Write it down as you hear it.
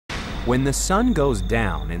When the sun goes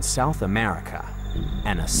down in South America,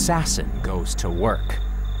 an assassin goes to work.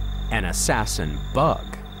 An assassin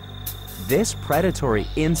bug. This predatory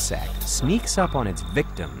insect sneaks up on its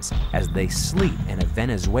victims as they sleep in a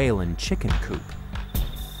Venezuelan chicken coop.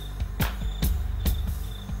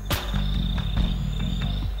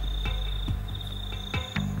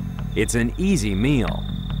 It's an easy meal,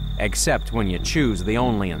 except when you choose the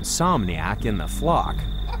only insomniac in the flock.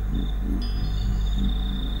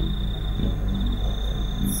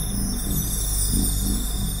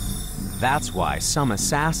 That's why some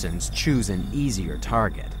assassins choose an easier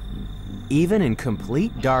target. Even in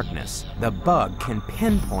complete darkness, the bug can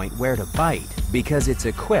pinpoint where to bite because it's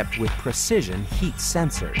equipped with precision heat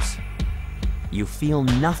sensors. You feel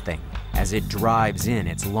nothing as it drives in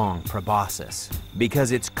its long proboscis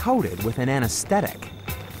because it's coated with an anesthetic.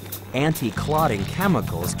 Anti-clotting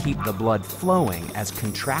chemicals keep the blood flowing as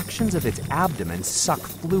contractions of its abdomen suck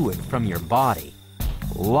fluid from your body.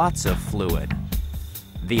 Lots of fluid.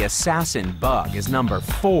 The assassin bug is number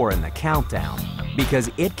 4 in the countdown because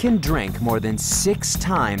it can drink more than 6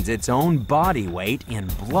 times its own body weight in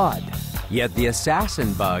blood. Yet the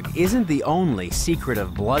assassin bug isn't the only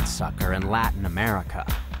secretive bloodsucker in Latin America.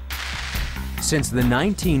 Since the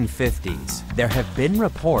 1950s, there have been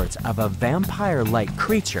reports of a vampire-like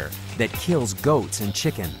creature that kills goats and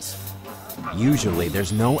chickens. Usually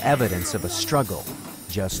there's no evidence of a struggle,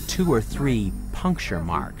 just 2 or 3 puncture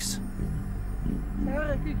marks.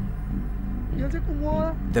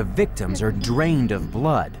 The victims are drained of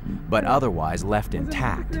blood, but otherwise left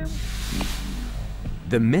intact.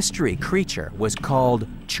 The mystery creature was called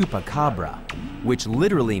chupacabra, which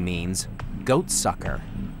literally means goat sucker.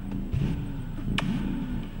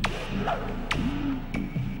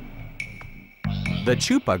 The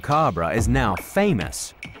chupacabra is now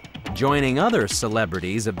famous, joining other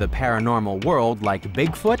celebrities of the paranormal world like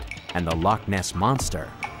Bigfoot and the Loch Ness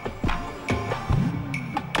Monster.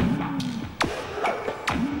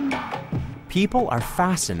 People are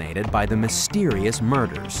fascinated by the mysterious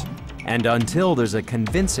murders, and until there's a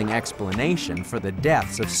convincing explanation for the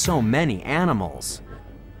deaths of so many animals,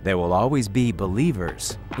 there will always be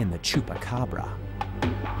believers in the chupacabra.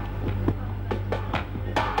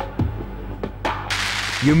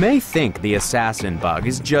 You may think the assassin bug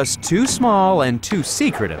is just too small and too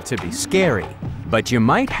secretive to be scary, but you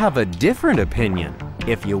might have a different opinion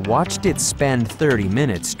if you watched it spend 30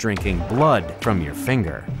 minutes drinking blood from your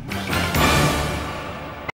finger.